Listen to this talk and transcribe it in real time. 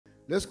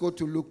Let's go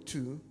to Luke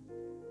 2.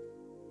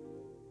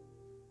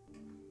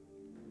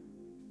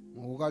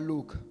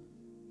 Luke,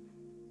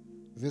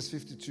 verse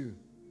 52.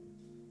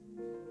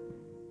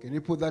 Can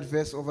you put that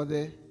verse over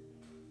there?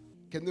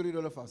 Can you read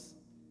all of us?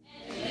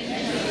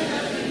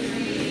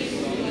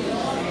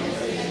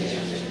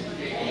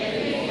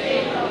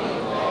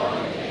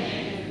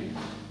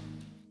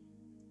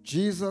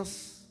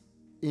 Jesus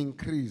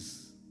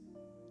increased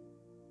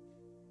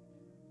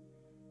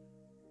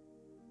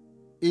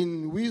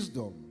in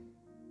wisdom,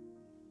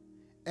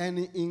 and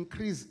he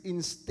increased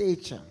in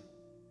stature,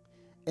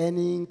 and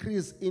he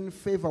increased in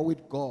favor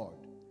with God,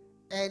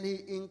 and he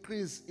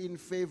increased in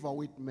favor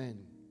with men.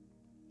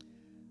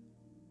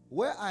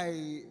 What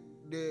I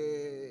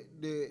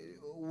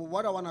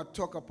want to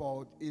talk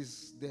about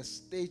is the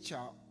stature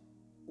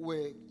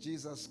where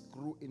Jesus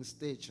grew in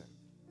stature.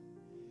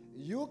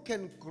 You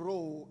can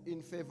grow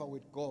in favor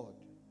with God,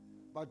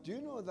 but do you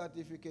know that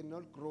if you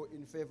cannot grow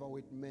in favor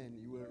with men,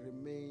 you will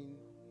remain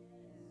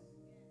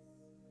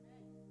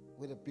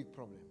with a big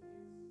problem?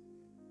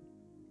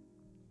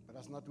 But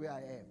that's not where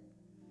I am.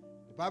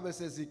 The Bible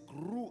says he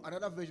grew.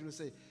 Another version will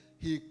say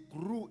he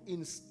grew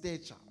in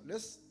stature.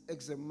 Let's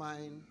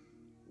examine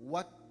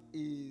what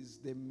is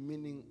the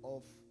meaning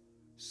of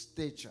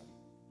stature.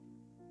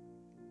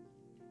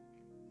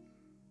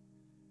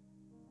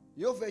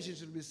 Your version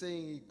should be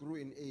saying he grew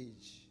in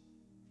age.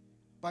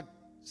 But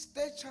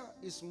stature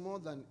is more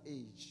than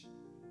age.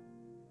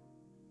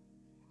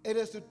 It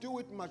has to do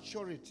with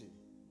maturity.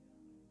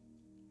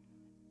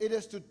 It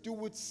has to do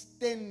with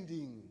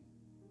standing.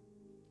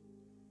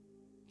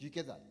 Do you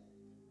get that?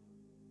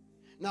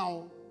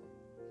 Now,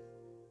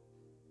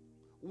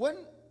 when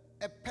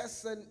a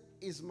person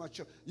is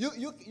mature,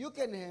 you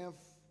can have,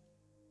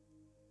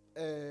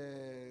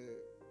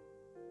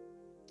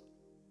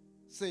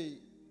 say,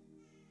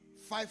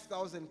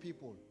 5,000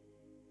 people.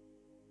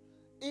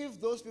 If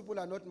those people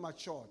are not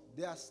matured,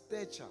 their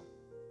stature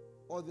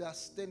or their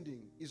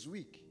standing is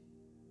weak.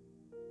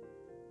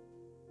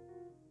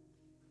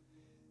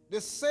 The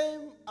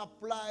same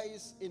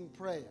applies in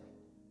prayer.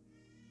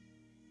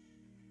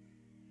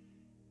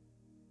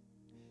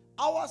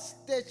 Our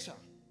stature,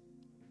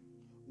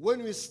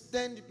 when we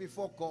stand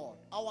before God,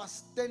 our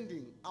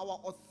standing, our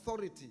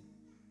authority,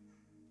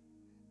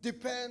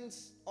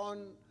 depends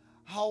on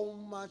how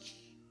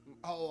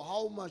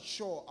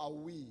mature are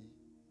we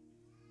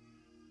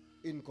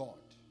in God.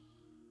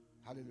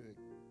 Hallelujah.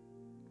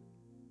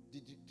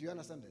 Do you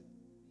understand that?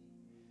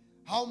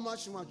 How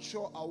much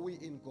mature are we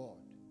in God?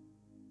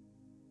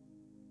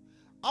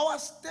 Our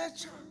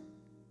stature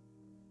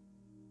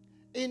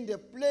in the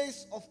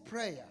place of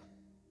prayer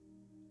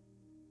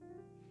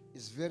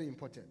is very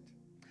important.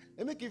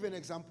 Let me give you an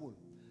example.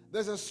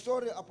 There's a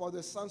story about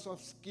the sons of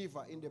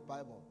Sceva in the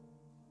Bible.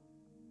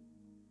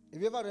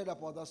 Have you ever read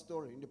about that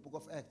story in the book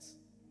of Acts?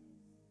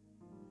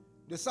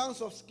 The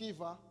sons of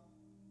Sceva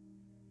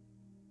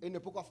in the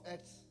book of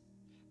Acts,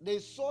 they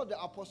saw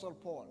the apostle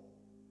Paul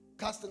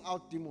casting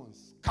out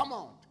demons. Come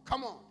out,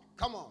 come out,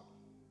 come out.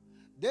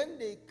 Then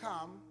they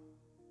come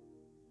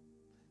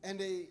and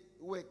they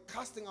were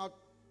casting out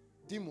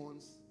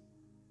demons,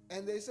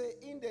 and they say,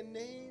 in the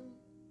name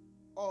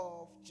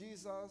of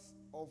Jesus,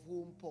 of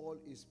whom Paul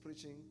is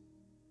preaching,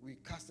 we're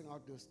casting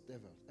out those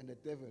devils. And the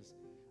devils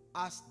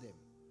asked them,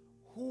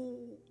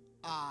 who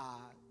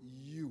are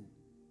you?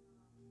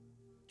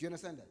 Do you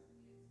understand that?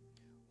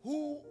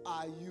 Who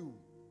are you?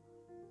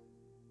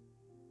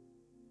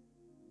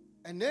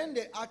 And then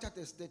they uttered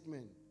a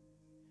statement.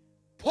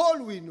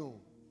 Paul we know.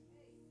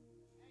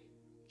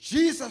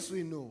 Jesus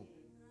we know.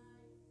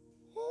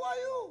 Who are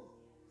you?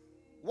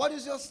 What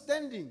is your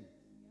standing?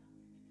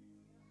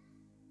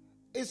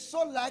 It's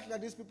so likely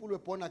that these people were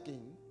born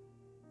again,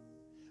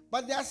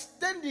 but their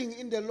standing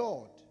in the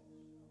Lord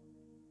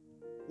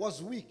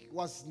was weak,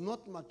 was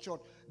not matured.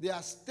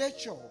 Their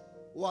stature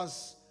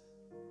was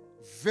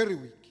very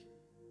weak.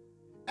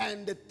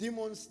 And the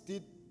demons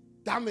did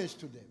damage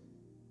to them.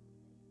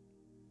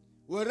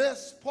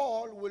 Whereas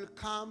Paul will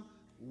come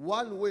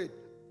one word,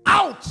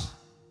 out.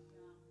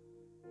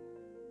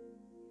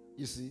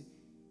 You see?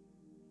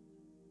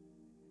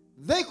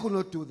 They could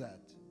not do that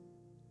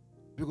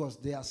because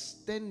they are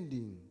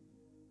standing,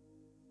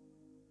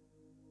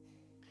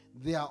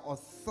 their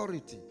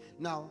authority.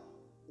 Now,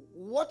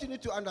 what you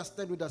need to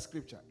understand with that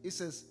scripture, it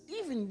says,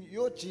 even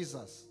your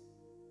Jesus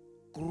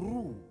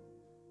grew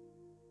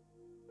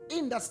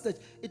in that stage.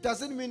 It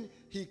doesn't mean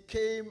he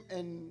came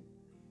and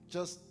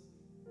just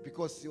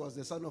because he was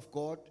the Son of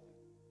God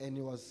and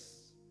he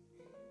was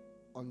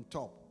on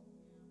top.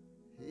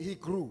 He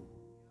grew.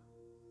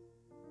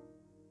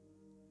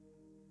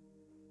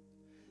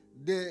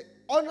 The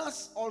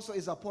onus also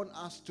is upon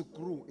us to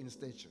grow in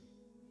stature,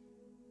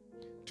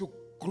 to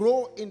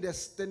grow in the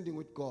standing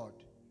with God,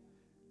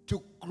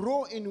 to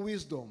grow in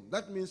wisdom.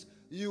 That means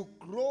you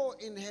grow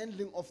in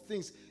handling of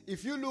things.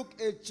 If you look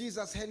at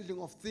Jesus'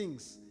 handling of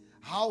things,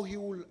 how he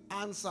will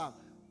answer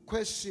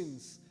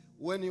questions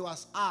when he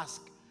was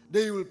asked,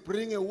 they will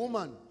bring a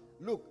woman.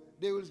 Look,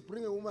 they will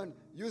bring a woman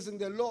using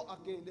the law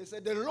again. They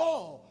said the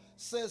law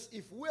says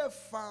if we have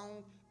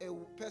found a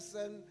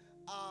person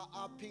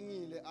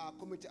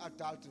commit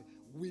adultery,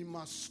 we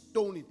must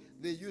stone it.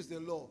 They use the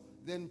law.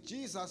 Then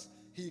Jesus,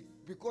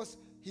 because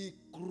he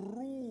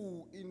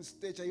grew in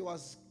stature, he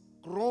was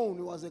grown,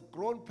 he was a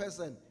grown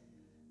person.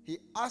 He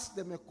asked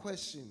them a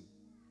question.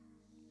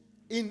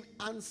 In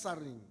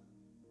answering,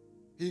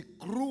 he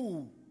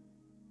grew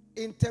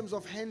in terms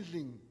of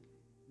handling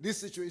this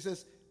situation. He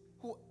says,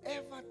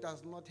 whoever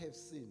does not have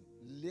sin,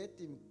 let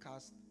him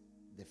cast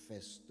the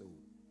first stone.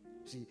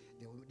 See,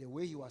 the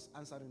way he was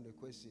answering the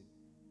question.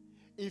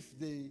 If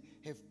they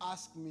have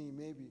asked me,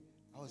 maybe,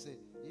 I would say,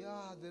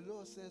 yeah, the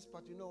law says,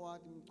 but you know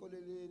what,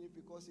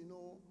 because you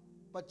know,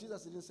 but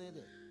Jesus didn't say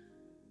that.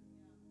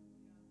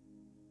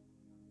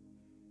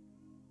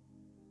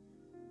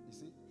 You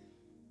see?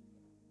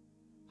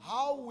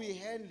 How we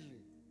handle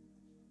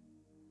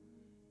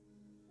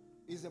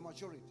it is a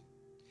maturity.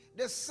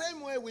 The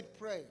same way with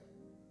prayer,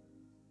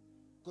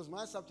 because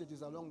my subject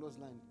is along those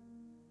lines.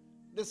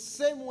 The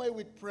same way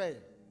with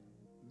prayer.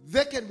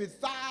 There can be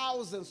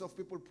thousands of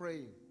people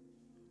praying,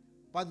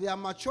 but their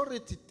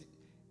maturity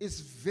is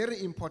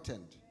very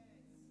important.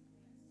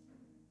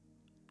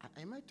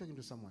 Am I talking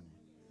to someone?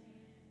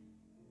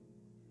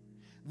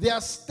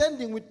 Their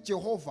standing with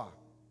Jehovah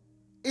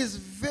is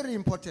very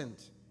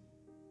important.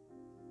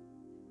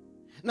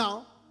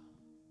 Now,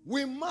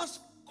 we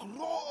must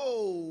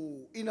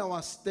grow in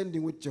our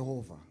standing with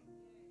Jehovah.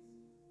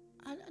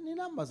 And in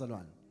numbers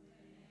alone.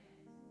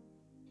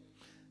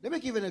 Let me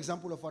give an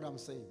example of what I'm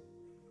saying.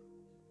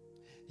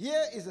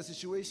 Here is a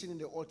situation in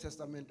the Old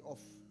Testament of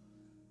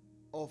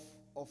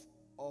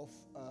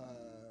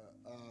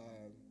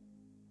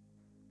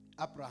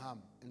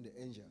Abraham and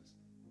the angels.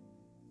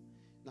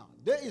 Now,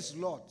 there is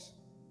Lot.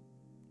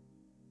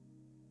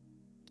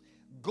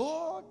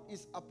 God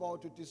is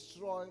about to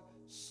destroy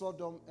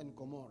Sodom and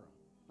Gomorrah.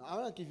 Now, I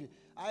want to give you,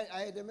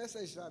 I had a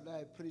message that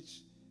I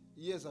preached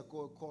years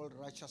ago called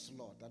Righteous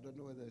Lot. I don't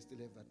know whether I still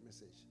have that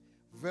message.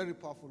 Very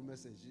powerful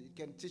message. It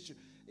can teach you.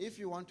 If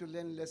you want to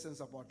learn lessons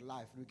about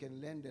life, you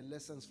can learn the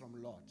lessons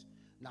from Lot.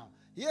 Now,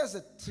 here's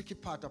the tricky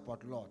part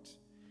about Lot.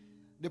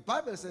 The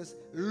Bible says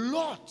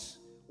Lot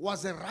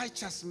was a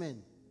righteous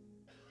man.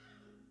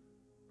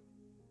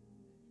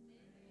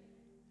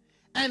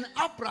 And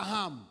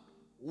Abraham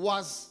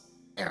was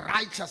a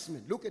righteous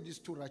man. Look at these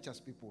two righteous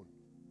people.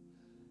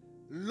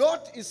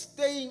 Lot is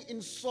staying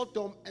in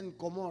Sodom and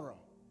Gomorrah.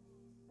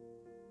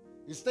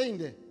 He's staying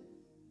there.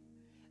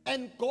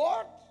 And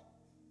God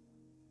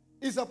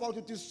is about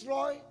to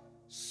destroy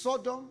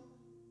Sodom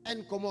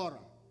and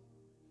Gomorrah.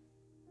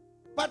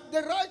 But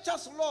the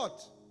righteous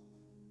Lot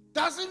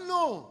doesn't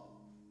know.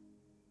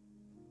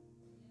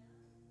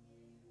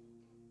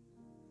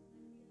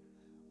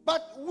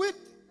 But with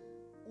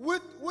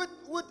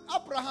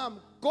Abraham,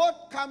 God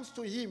comes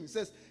to him and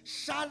says,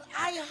 shall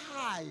I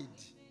hide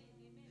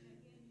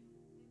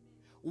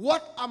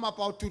what I'm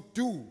about to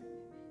do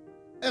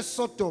as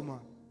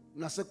Sodom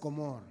and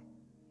Gomorrah?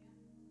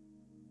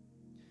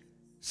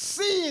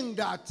 Seeing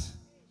that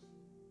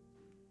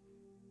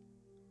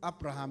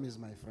Abraham is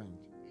my friend.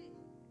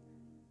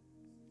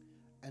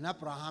 And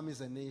Abraham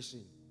is a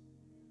nation.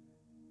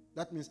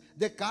 That means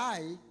the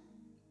guy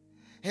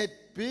had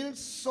built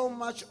so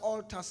much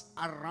altars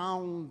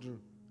around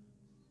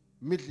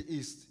Middle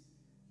East.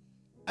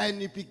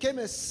 And it became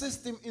a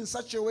system in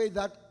such a way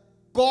that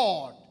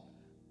God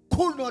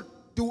could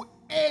not do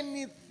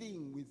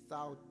anything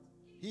without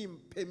him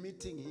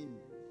permitting him.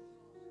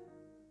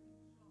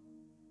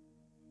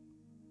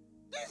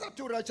 These are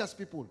two righteous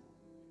people.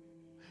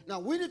 Now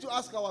we need to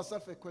ask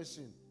ourselves a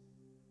question.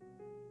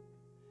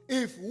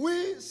 If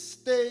we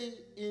stay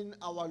in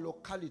our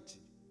locality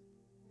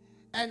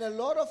and a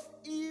lot of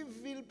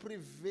evil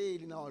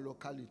prevail in our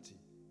locality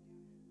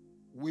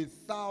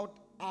without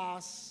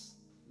us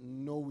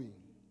knowing,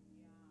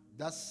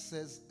 that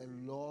says a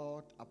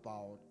lot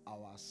about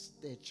our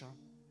stature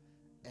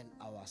and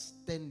our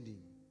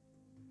standing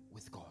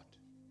with God.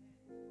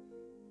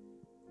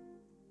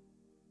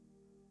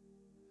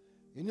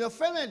 In your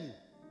family,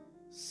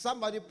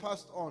 somebody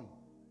passed on.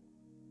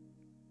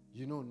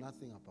 You know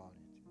nothing about it.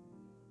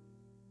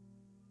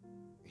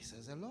 It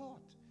says a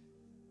lot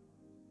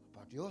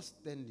about your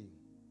standing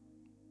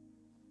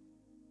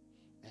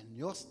and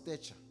your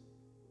stature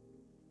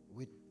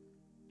with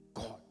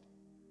God.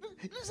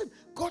 Listen,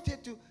 God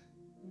had to,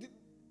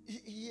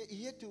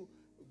 he had to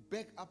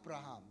beg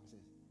Abraham. He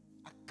says,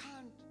 I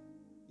can't.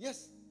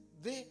 Yes,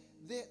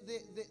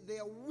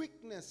 their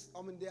weakness,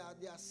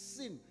 their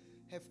sin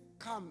have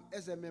come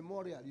as a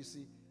memorial, you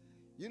see.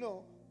 You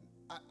know,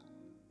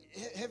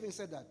 having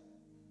said that,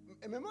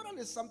 a memorial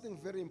is something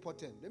very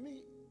important. Let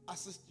me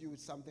assist you with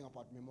something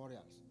about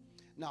memorials.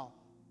 Now,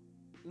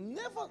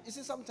 never, you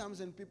see, sometimes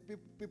when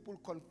people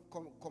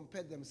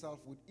compare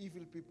themselves with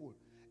evil people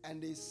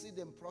and they see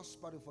them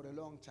prospering for a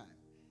long time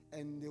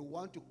and they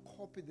want to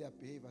copy their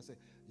behavior. Say,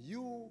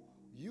 you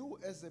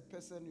as a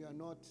person, you are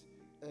not,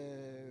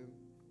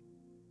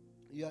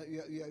 you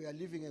are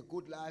living a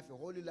good life, a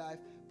holy life,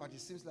 but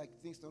it seems like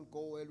things don't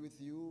go well with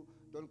you,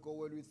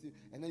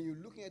 and then you're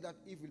looking at that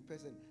evil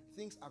person,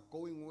 things are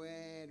going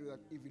well with an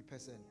evil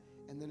person,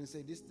 and then you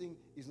say this thing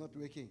is not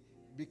working,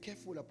 be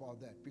careful about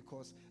that,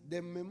 because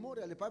the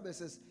memorial, the Bible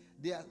says,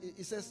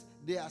 it says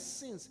their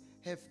sins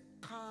have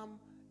come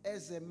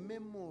as a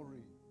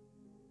memory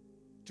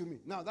to me.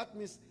 Now that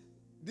means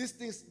these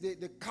things,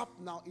 the cup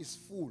now is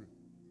full.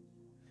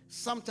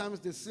 Sometimes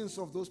the sins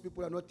of those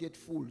people are not yet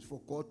full for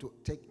God to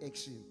take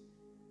action.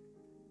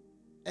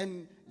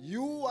 And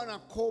you want to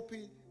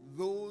copy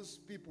those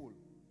people.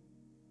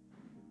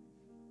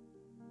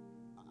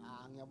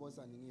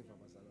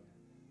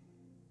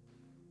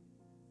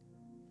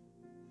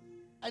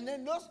 And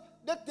then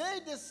the day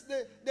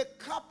the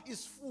cup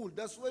is full,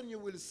 that's when you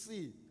will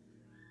see.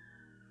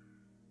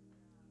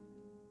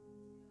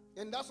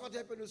 And that's what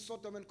happened with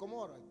Sodom and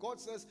Gomorrah. God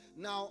says,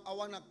 now I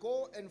want to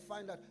go and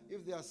find out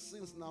if their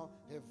sins now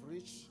have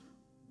reached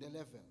the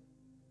level.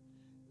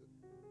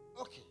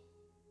 Okay.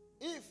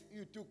 If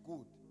you do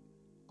good,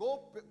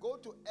 go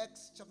to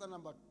Acts chapter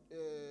number,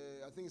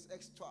 I think it's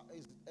Acts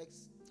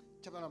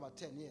chapter number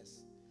 10,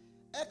 yes.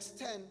 Acts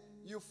 10,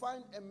 you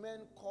find a man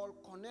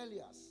called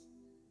Cornelius.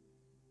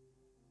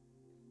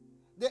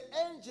 The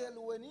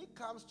angel, when he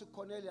comes to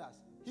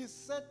Cornelius, he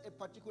said a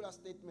particular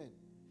statement.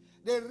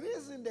 The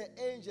reason the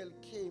angel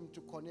came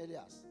to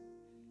Cornelius,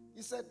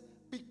 he said,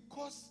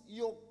 because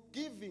your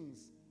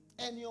givings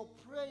and your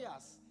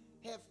prayers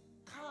have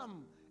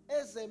come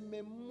as a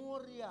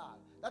memorial.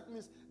 That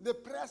means the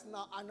prayers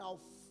now are now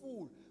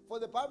full. For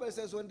the Bible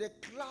says, when the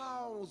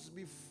clouds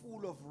be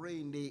full of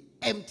rain, they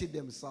empty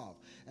themselves.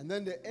 And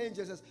then the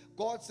angel says,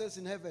 God says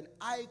in heaven,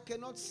 I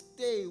cannot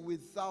stay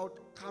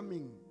without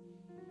coming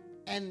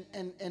and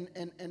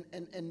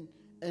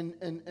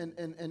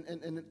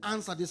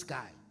answer this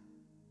guy.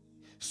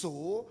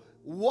 So,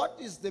 what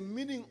is the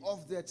meaning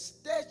of that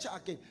stature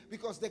again?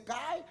 Because the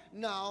guy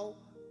now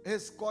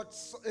has piled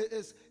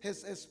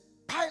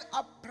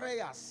up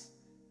prayers,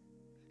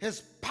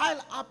 has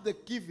piled up the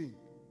giving.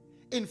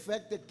 In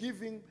fact, the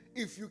giving,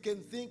 if you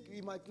can think,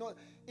 he might not,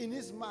 in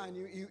his mind,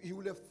 he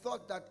would have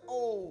thought that,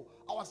 oh,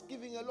 I was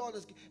giving a lot,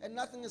 and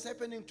nothing is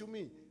happening to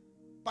me.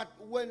 But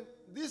when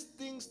these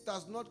things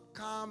does not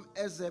come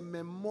as a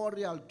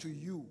memorial to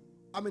you,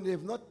 I mean, they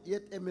have not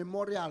yet a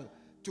memorial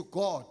to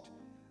God,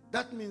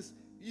 that means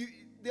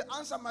the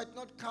answer might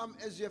not come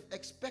as you have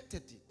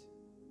expected it.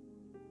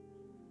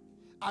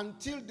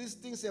 Until these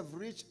things have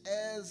reached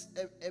as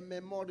a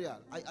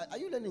memorial. Are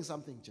you learning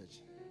something,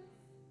 church?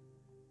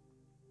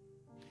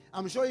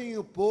 I'm showing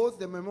you both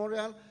the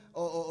memorial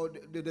or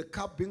the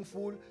cup being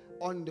full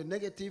on the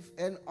negative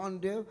and on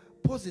the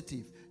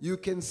positive. You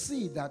can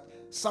see that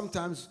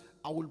sometimes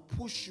I will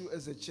push you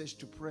as a church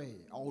to pray.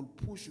 I will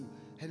push you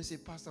and you say,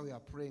 Pastor, we are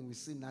praying, we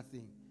see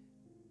nothing.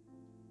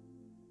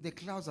 The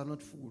clouds are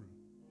not full.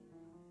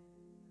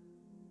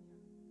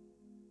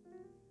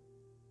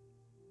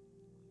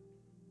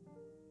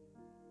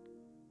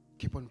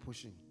 Keep on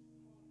pushing.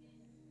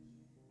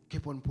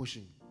 Keep on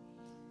pushing.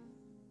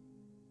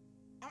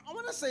 I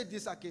want to say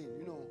this again,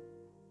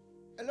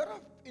 a lot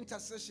of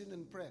intercession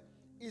and prayer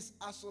is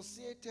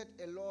associated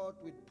a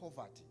lot with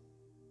poverty.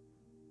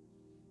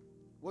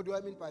 What do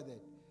I mean by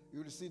that?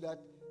 You will see that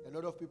a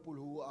lot of people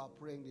who are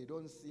praying, they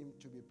don't seem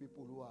to be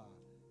people who are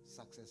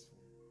successful.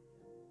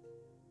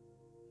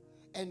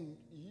 And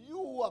you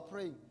who are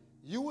praying,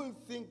 you will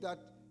think that,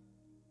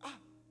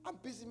 I'm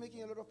busy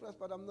making a lot of prayers,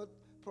 but I'm not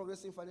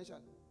progressing financially.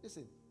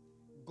 Listen,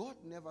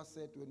 God never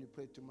said when you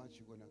pray too much,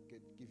 you're going to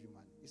give you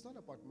money. It's not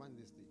about money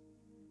this day.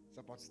 It's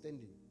about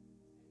standing.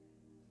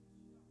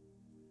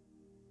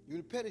 You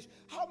will perish.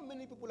 How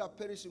many people are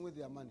perishing with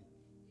their money?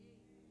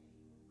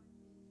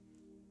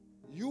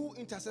 You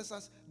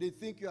intercessors, they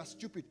think you are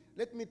stupid.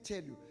 Let me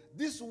tell you,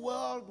 this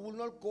world will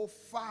not go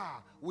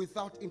far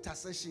without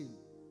intercession.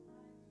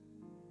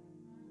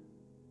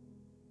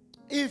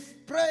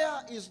 If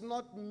prayer is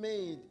not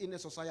made in a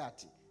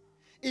society,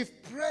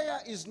 if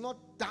prayer is not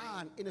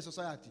done in a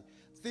society,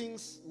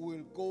 things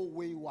will go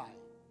wayward.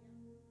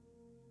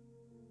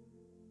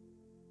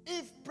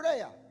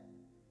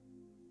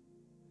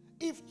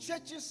 If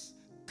churches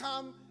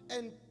come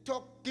and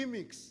talk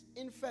gimmicks,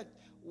 in fact,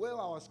 where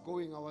I was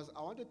going, I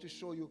wanted to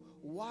show you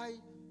why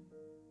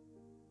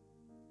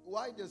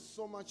there's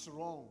so much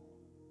wrong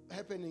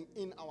happening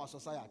in our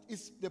society.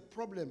 The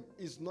problem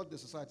is not the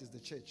society, it's the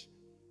church.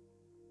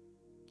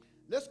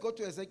 Let's go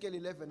to Ezekiel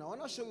 11. I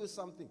want to show you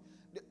something.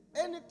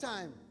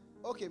 Anytime,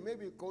 okay,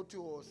 maybe go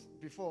to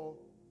before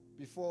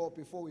we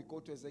go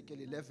to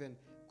Ezekiel 11,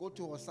 go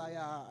to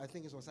Hosea, I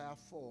think it's Hosea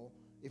 4.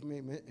 If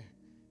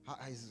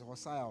it's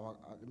Hosea,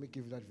 let me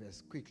give you that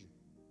verse quickly.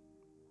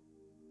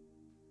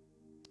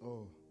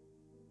 Oh.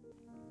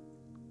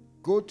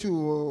 Go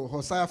to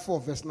Hosea 4,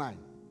 verse 9.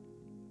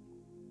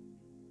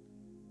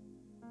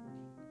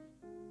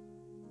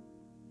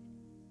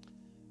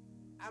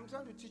 I'm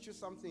trying to teach you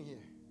something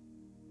here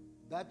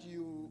that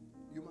you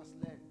must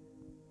learn.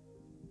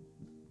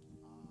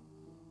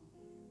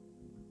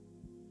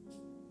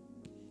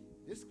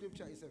 This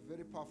scripture is a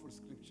very powerful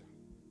scripture.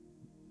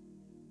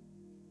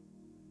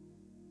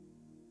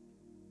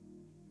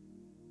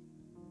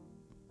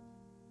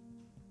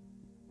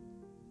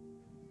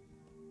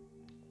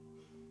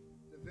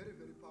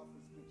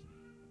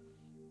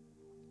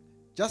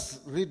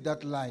 Just read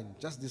that line,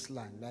 just this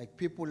line. Like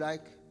people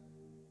like.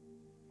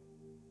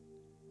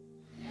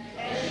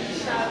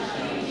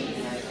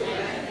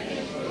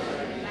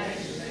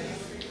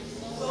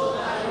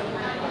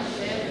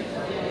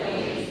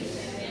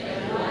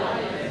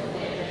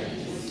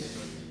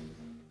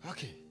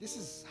 Okay, this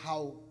is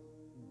how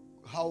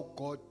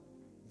God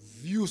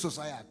views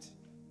society.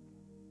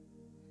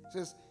 It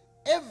says,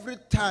 every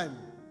time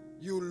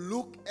you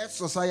look at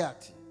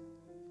society,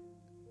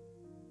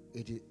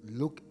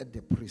 look at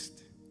the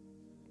priest.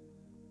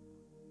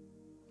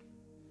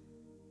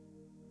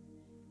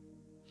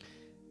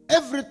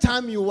 Every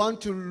time you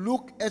want to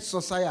look at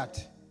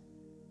society,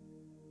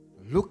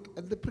 look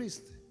at the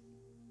priest.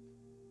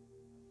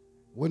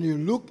 When you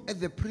look at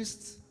the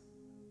priest,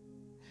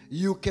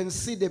 you can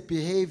see the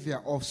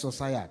behavior of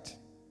society.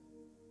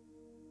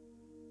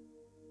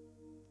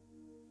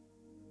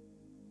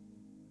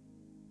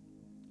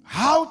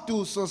 How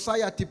do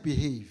society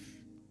behave?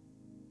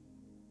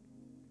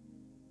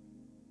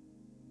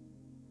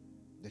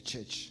 The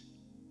church.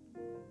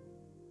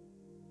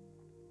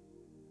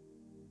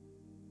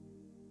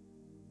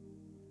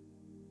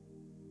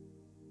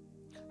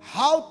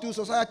 How do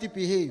society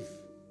behave?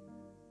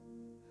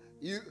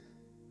 Let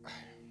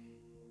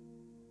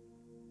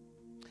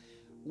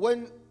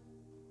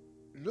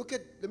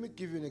me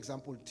give you an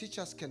example.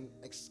 Teachers can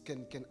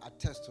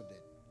attest to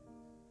that.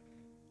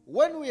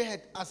 When we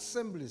had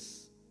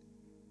assemblies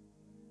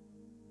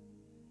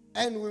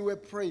and we were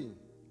praying,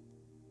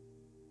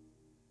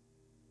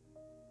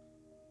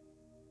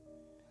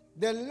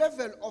 the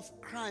level of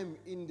crime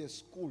in the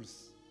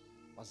schools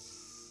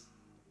was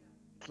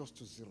close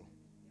to zero.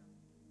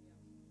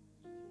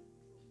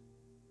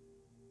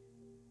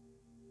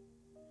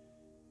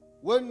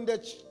 When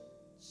the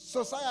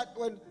society,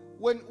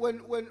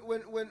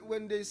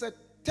 when they said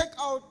take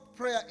out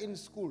prayer in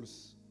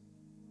schools,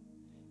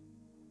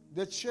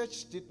 the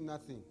church did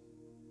nothing.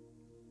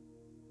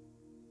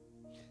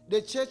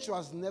 The church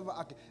was never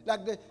active.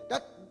 Like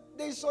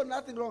they saw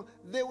nothing wrong.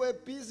 They were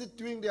busy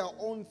doing their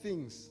own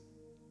things.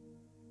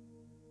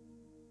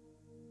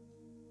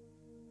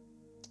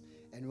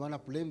 And we want to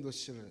blame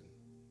those children.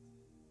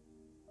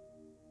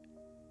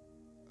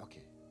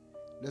 Okay.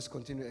 Let's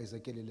continue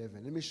Ezekiel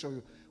 11. Let me show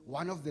you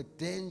one of the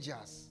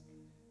dangers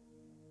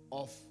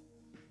of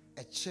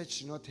a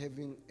church not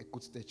having a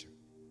good stature.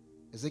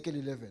 Ezekiel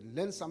 11.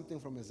 Learn something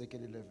from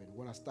Ezekiel 11.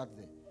 We're going to start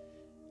there.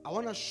 I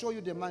want to show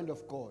you the mind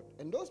of God.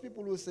 And those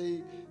people who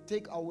say,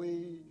 take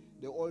away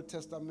the Old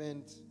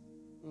Testament.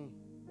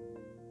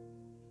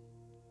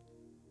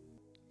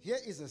 Here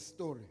is a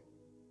story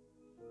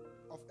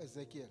of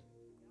Ezekiel.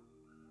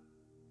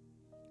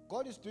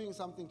 God is doing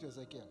something to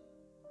Ezekiel.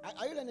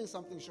 Are you learning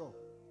something, sure?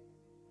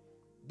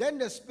 Then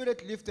the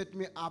Spirit lifted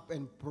me up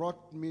and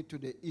brought me to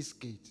the east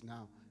gate.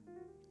 Now,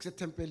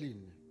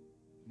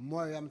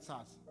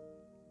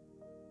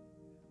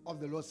 of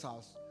the Lord's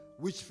house,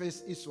 which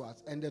faced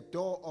eastwards, and the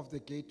door of the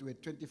gate were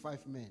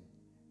 25 men.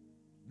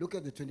 Look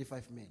at the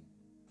 25 men.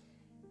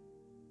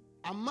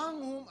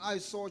 Among whom I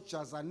saw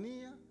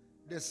Jazaniah,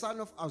 the son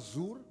of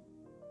Azur,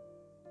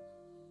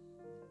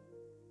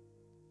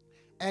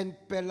 and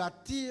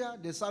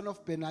Pelatiah, the son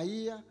of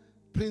Benaiah,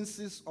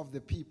 princes of the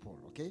people.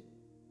 Okay?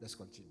 Let's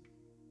continue.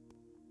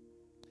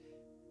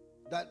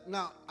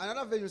 Now,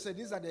 another version said,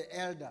 these are the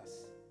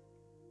elders.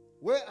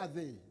 Where are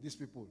they, these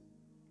people?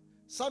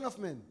 Son of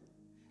man,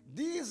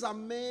 these are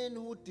men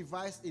who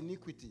devise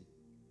iniquity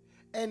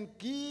and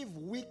give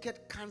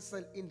wicked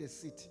counsel in the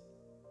city.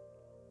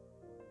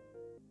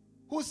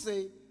 Who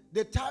say,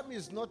 the time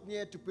is not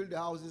near to build the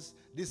houses,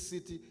 this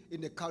city in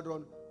the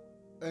cauldron,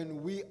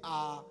 and we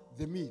are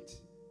the meat.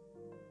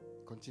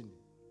 Continue.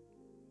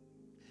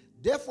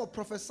 Therefore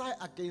prophesy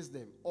against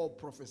them,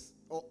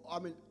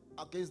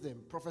 against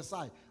them,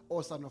 prophesy, O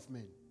son of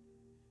man.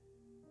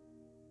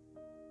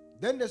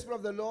 Then the Spirit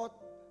of the Lord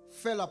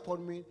fell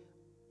upon me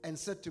and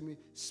said to me,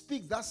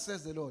 speak, thus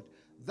says the Lord.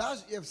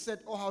 Thus you have said,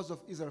 O house of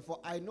Israel, for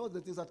I know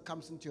the things that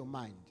comes into your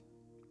mind.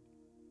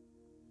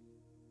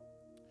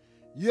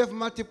 You have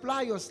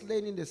multiplied your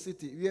slain in the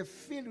city. You have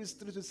filled with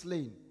streets with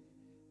slain.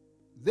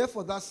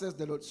 Therefore, thus says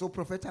the Lord. So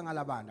prophet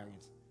Alabanda.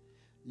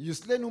 You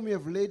slain whom you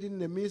have laid in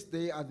the midst,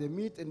 they are the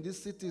meat, and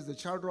this city is the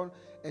children,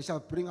 and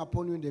shall bring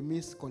upon you in the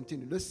midst.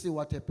 Continue. Let's see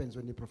what happens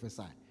when they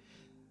prophesy.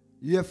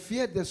 You have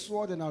feared the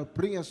sword, and I'll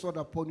bring a sword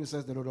upon you,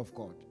 says the Lord of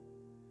God.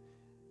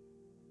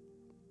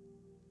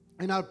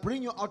 And I'll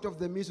bring you out of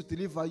the midst to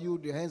deliver you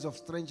the hands of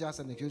strangers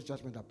and execute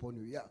judgment upon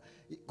you. Yeah.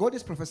 God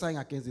is prophesying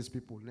against these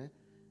people. Ne?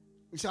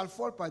 You shall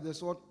fall by the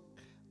sword.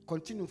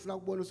 Continue.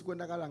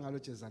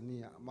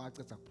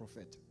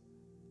 Prophet.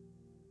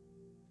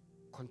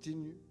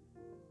 Continue.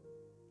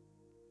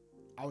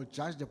 I will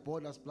judge the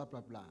borders, blah,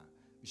 blah, blah.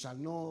 You shall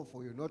know,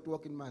 for you not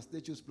walk in my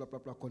statutes, blah, blah,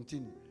 blah.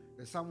 Continue.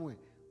 There's some way.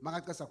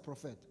 Magakas a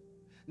prophet.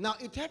 Now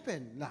it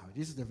happened. Now,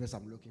 this is the verse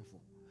I'm looking for.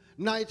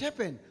 Now it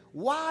happened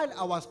while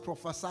I was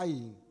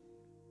prophesying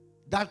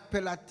that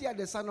Pelatiah,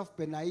 the son of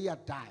Benaiah,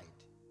 died.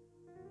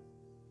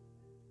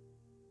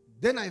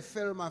 Then I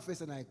fell on my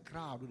face and I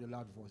cried with a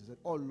loud voice. I said,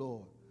 oh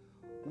Lord,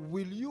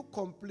 will you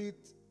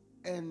complete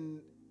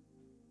and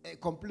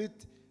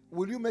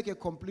will you make a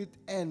complete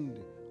end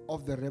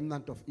of the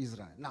remnant of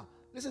Israel? Now,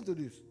 listen to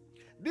this.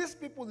 These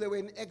people, they were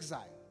in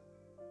exile.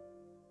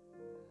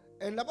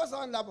 And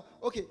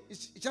okay,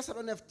 it's just I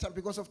don't have time.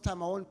 Because of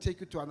time, I won't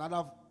take you to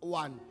another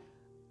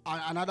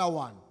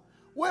one.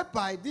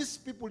 Whereby these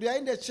people, they are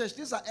in the church.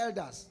 These are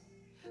elders.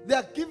 They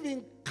are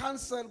giving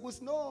counsel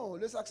with, no,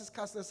 let's access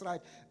counsels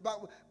right.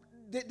 But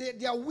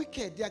they are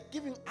wicked. They are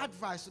giving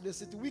advice to the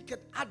city, wicked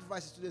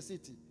advice to the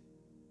city.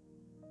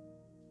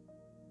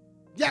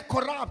 They are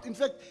corrupt. In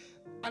fact,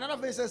 another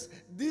verse says,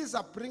 these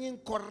are bringing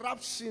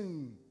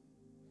corruption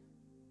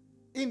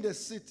in the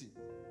city.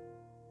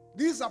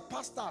 These are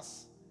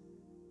pastors.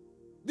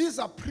 These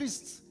are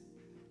priests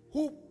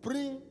who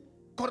bring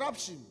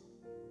corruption.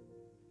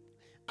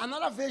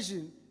 Another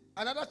version,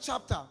 another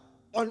chapter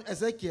on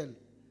Ezekiel,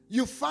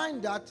 you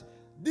find that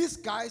these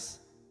guys,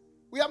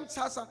 we haven't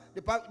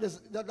the Bible,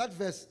 that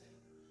verse,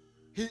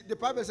 the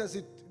Bible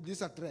says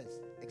these are threats,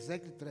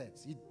 exactly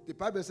threats. The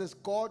Bible says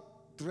God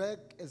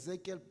dragged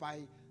Ezekiel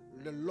by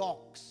the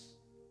locks.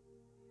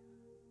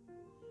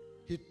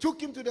 He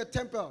took him to the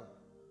temple.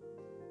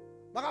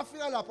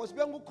 Makafika lapho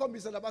sibe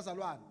ngukhombisa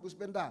labazalwane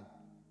kusibendana.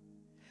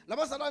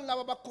 Labazalwane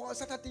laba bakho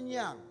sathatha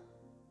inyanga.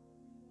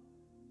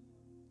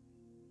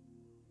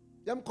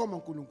 Yamkhoma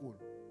uNkulunkulu.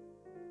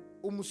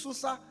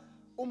 Umsusa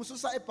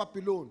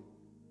eBabylon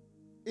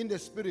in the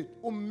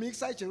spirit.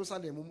 Mixa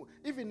eJerusalem.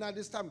 Even now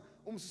this time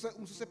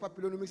umsusa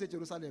eBabylon umixa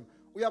eJerusalem.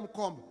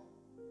 Uyamkhomba.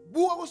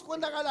 Buka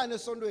kusikwendakalana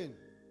esondweni.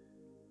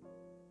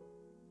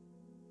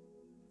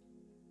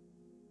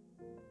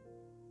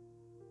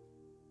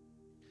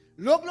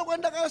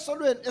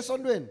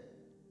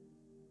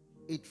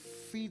 It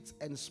feeds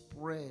and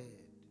spread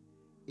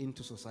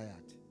into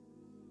society.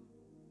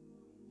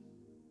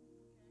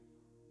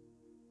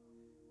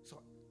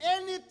 So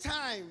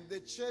anytime the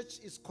church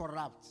is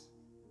corrupt,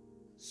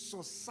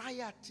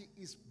 society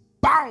is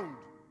bound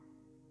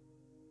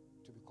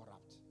to be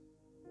corrupt.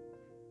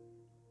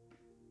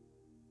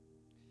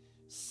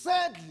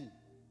 Sadly,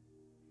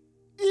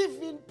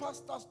 even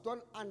pastors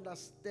don't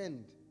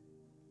understand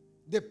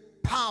the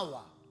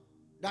power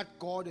that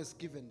God has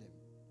given them.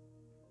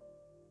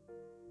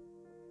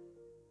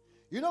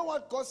 You know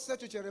what God said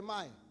to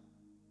Jeremiah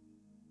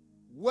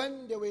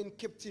when they were in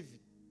captivity?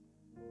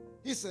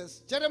 He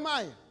says,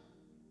 Jeremiah,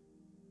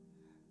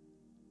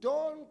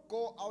 don't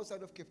go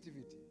outside of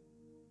captivity.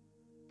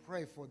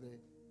 Pray for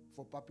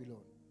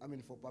Babylon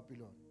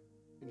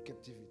in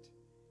captivity.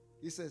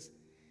 He says,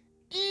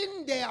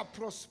 in their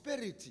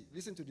prosperity,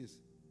 listen to this.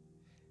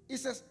 He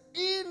says,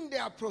 in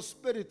their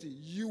prosperity,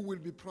 you will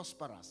be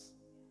prosperous.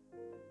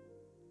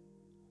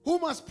 Who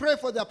must pray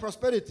for their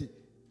prosperity?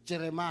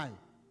 Jeremiah.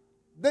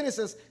 Then he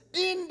says,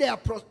 in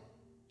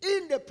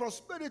the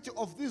prosperity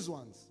of these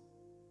ones,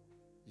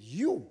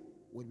 you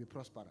will be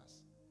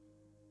prosperous.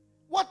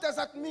 What does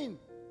that mean?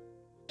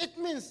 It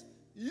means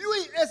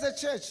you as a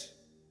church,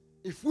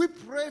 if we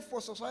pray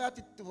for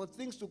society, for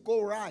things to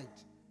go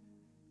right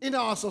in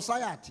our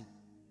society,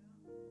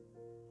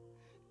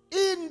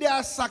 in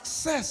their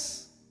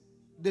success,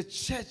 the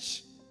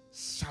church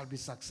shall be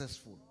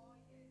successful.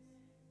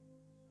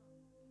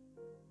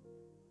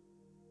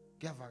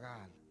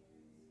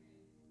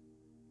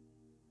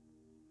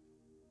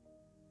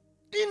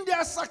 In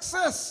their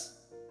success,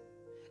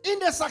 in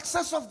the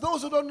success of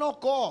those who don't know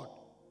God,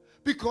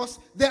 because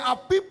there are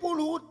people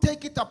who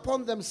take it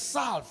upon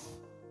themselves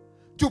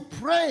to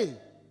pray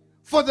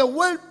for the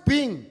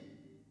well-being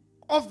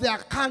of their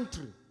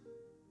country.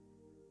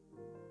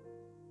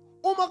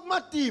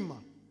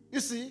 You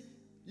see,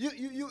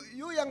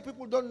 you young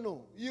people don't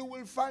know. You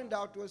will find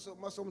out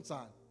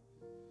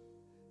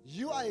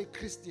you are a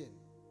Christian.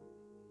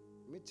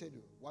 Let me tell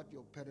you what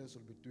your parents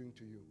will be doing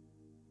to you.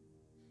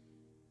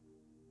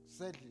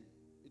 Sadly,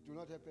 it will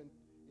not happen.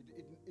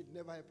 It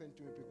never happened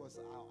to me because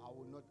I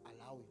will not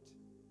allow it.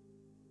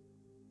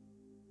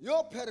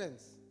 Your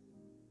parents,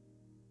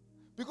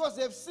 because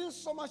they've seen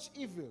so much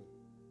evil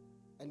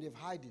and they've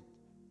hid it.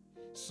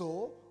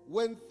 So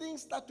when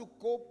things start to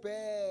go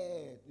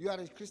bad, you are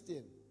a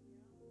Christian,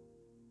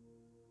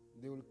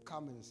 they will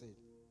come and say,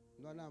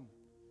 no, I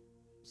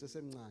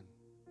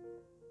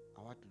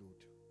want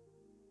loot.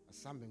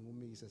 Something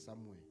will is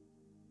somewhere.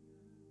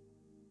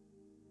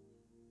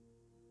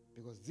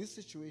 Because this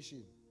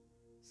situation,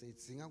 say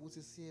it's singa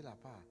kuti siye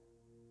lapa.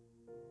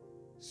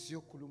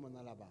 Siyo kuluma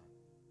na laba.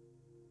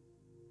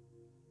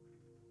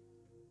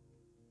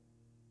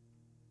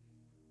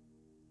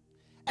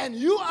 And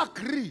you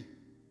agree.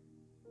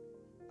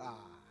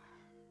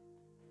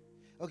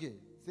 Okay,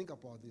 think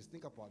about this.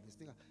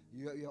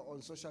 You are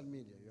on social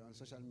media.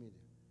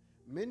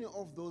 Many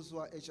of those who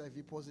are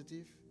HIV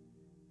positive,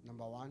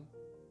 number one,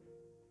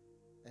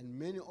 and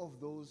many of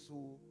those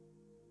who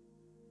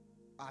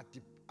are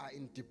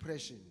in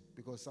depression,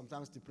 because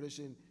sometimes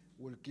depression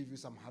will give you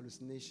some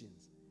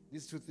hallucinations.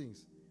 These two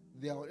things.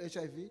 They are on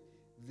HIV,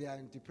 they are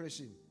in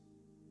depression.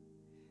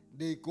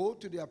 They go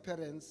to their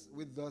parents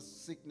with the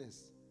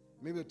sickness.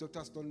 Maybe the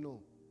doctors don't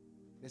know.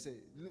 They say,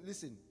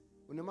 listen,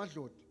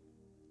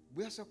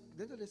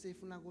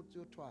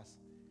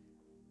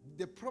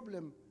 The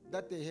problem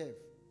that they have,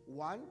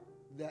 one,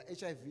 they are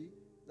HIV.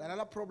 The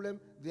another problem,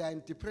 they are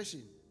in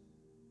depression.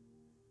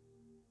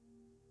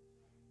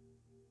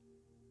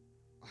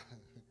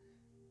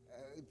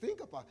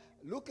 Think about,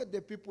 look at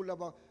the people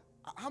about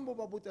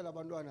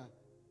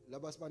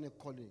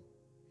calling.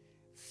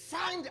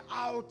 Find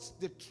out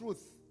the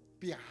truth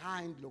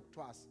behind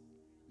Lokutwas.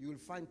 You will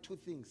find two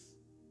things.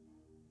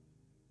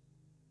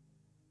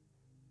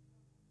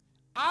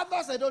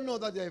 Others, I don't know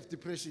that they have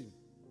depression.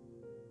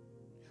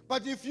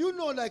 But if you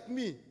know, like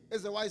me,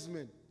 as a wise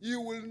man,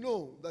 you will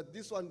know that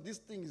this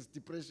thing is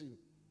depression.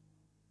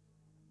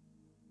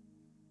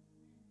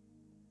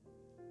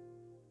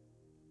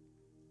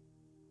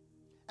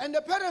 And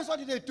the parents, what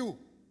did they do?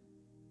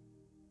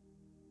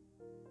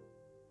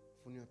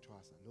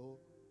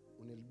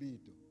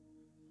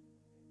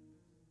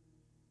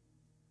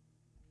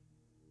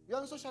 You're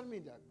on social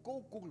media.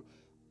 Go Google.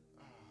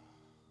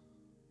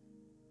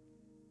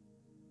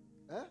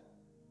 Eh?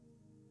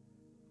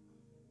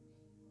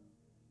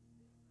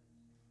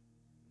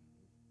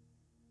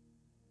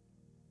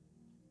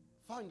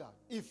 Find out.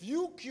 If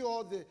you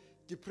cure the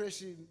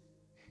depression,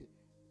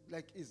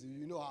 like easy,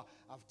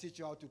 I've teach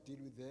you how to deal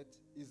with that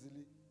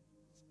easily.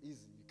 It's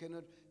easy. You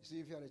cannot, see,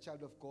 if you're a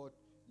child of God,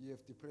 you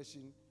have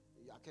depression,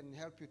 I can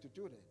help you to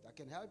do that. I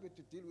can help you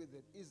to deal with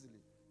it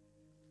easily.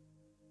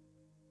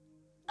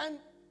 And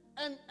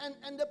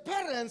the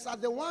parents are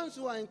the ones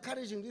who are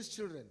encouraging these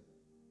children.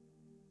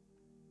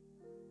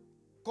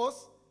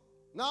 Because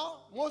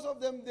now, most of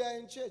them, they are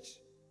in church.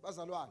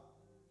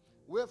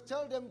 We have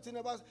told them,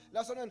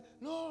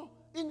 no,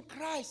 in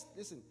Christ,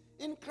 listen,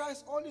 in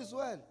Christ all is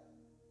well.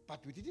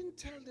 But we didn't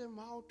tell them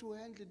how to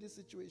handle these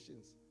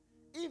situations.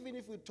 Even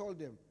if we told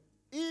them,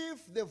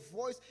 if the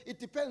voice, it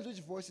depends which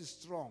voice is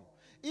strong.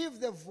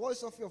 If the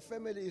voice of your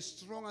family is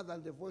stronger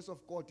than the voice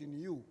of God in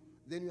you,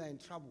 then you are in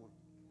trouble.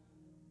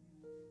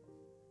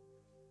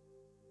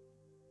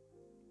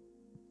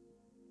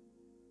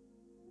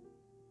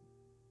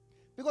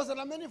 Because there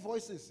are many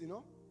voices,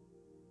 And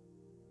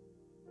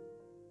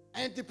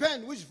it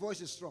depends which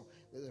voice is strong.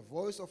 There's a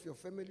voice of your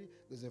family,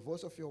 there's a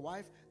voice of your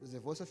wife, there's a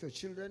voice of your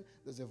children,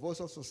 there's a voice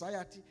of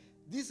society.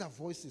 These are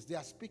voices, they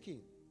are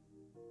speaking.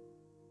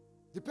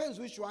 Depends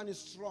which one is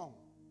strong.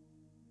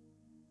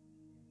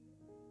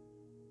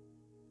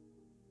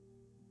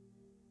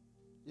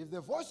 If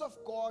the voice of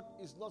God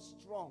is not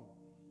strong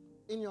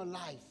in your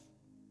life,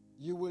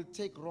 you will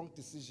take wrong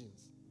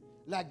decisions.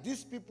 Like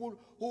these people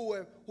who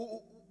were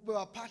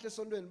partners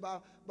on doing,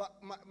 but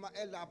my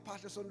elder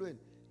partners on doing.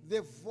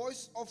 The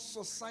voice of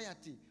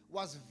society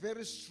was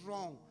very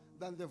strong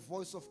than the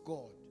voice of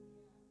God.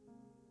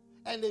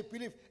 And they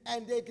believed,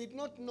 and they did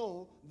not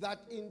know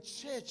that in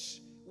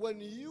church, when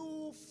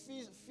you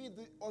feed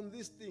on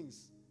these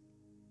things,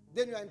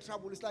 then you are in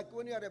trouble. It's like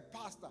when you are a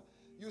pastor,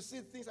 you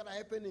see things that are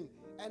happening,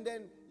 and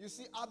then you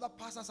see other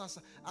pastors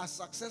are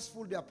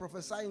successful, they are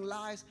prophesying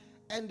lies,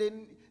 and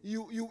then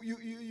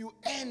you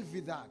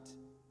envy that.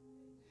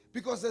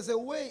 Because there's a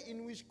way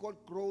in which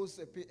God grows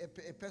a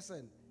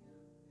person.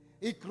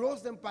 He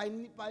grows them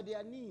by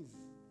their knees.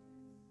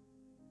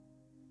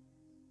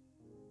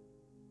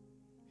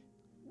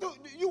 Do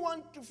you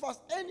want to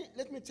fast?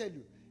 Let me tell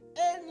you,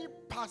 any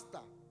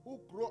pastor who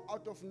grow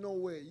out of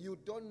nowhere, you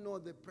don't know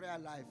the prayer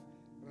life,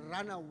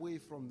 run away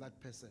from that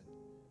person.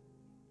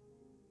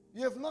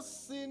 You have not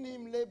seen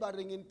him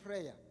laboring in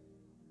prayer.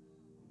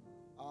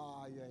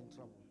 You're in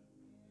trouble.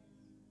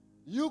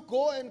 You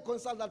go and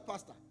consult that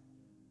pastor.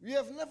 You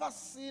have never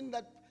seen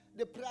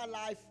the prayer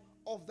life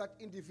of that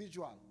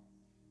individual.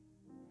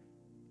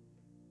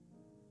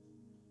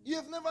 You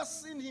have never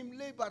seen him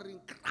laboring,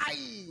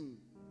 crying.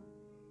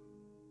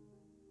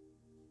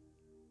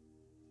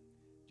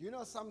 Do you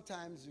know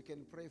sometimes you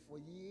can pray for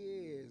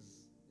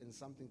years and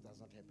something does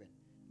not happen?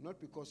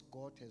 Not because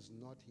God has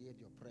not heard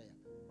your prayer,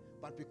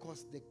 but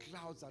because the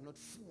clouds are not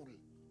full.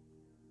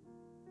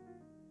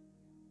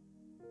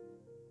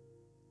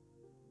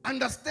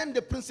 Understand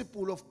the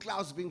principle of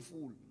clouds being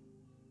full.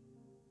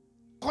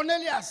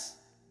 Cornelius,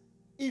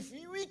 if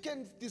we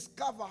can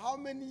discover how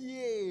many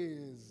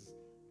years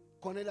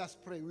Cornelius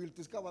prayed, we'll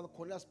discover that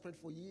Cornelius prayed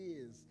for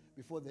years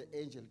before the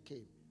angel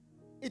came.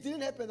 It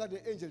didn't happen that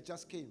the angel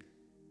just came.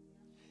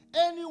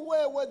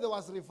 Anywhere where there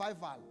was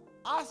revival,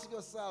 ask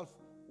yourself,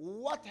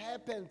 what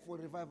happened for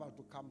revival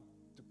to come?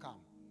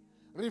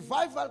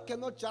 Revival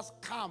cannot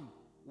just come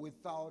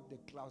without the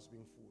clouds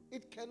being full.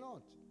 It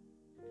cannot.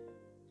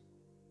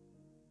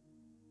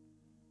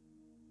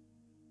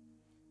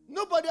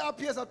 Nobody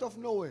appears out of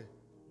nowhere.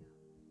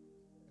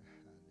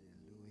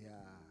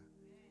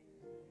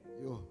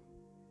 Hallelujah.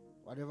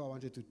 Whatever I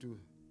wanted to do,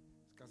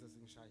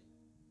 it's shy.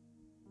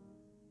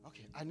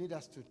 Okay, I need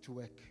us to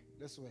work.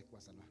 Let's work,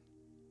 Wasana.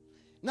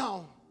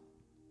 Now,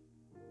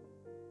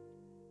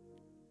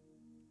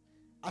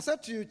 I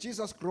said to you,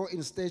 Jesus grew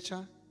in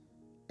stature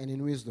and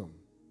in wisdom.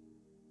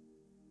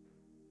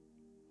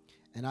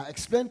 And I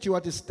explained to you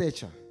what is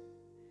stature.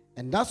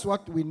 And that's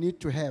what we need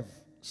to have,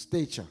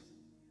 stature.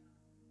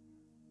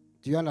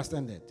 Do you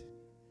understand that?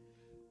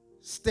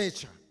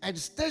 Stature. And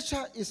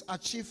stature is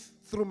achieved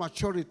through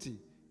maturity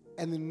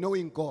and in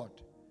knowing God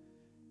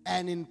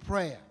and in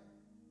prayer.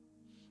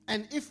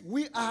 And if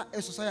we are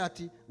a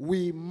society,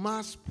 we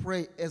must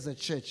pray as a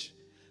church.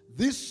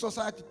 This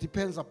society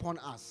depends upon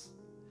us.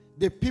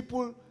 The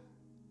people,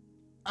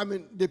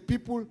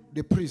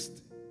 the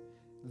priest.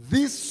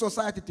 This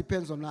society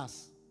depends on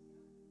us.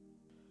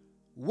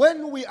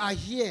 When we are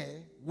here,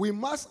 we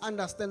must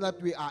understand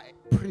that we are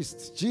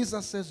priests.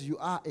 Jesus says you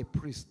are a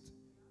priest.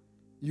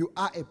 You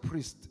are a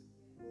priest.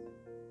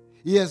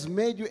 He has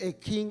made you a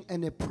king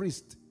and a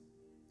priest.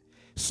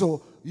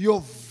 So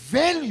your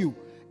value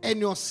and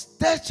your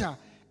stature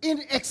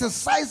in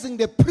exercising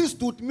the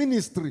priesthood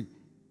ministry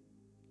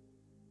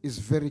is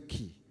very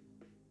key.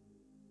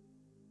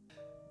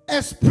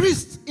 As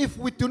priests, if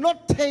we do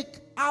not take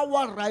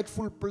our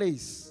rightful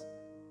place,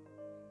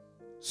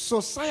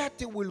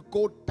 society will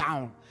go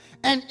down.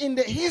 And in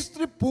the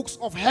history books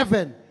of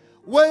heaven,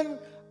 when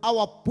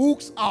our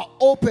books are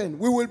open,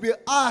 we will be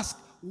asked,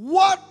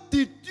 what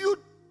did you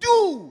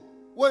do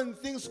when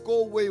things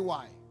go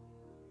wayward?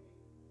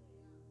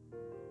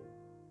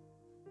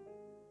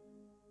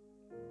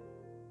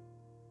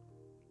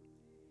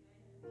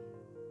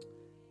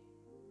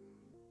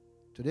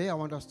 Today I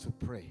want us to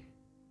pray.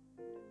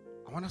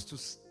 I want us to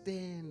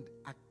stand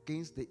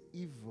against the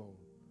evil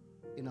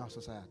in our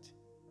society.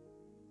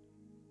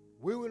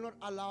 We will not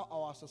allow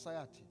our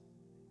society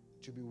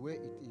to be where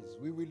it is.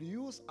 We will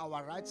use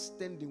our right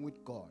standing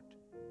with God,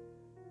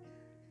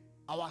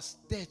 our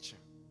stature,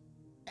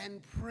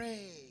 and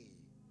pray.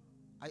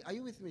 Are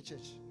you with me,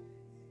 church?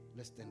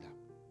 Let's stand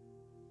up.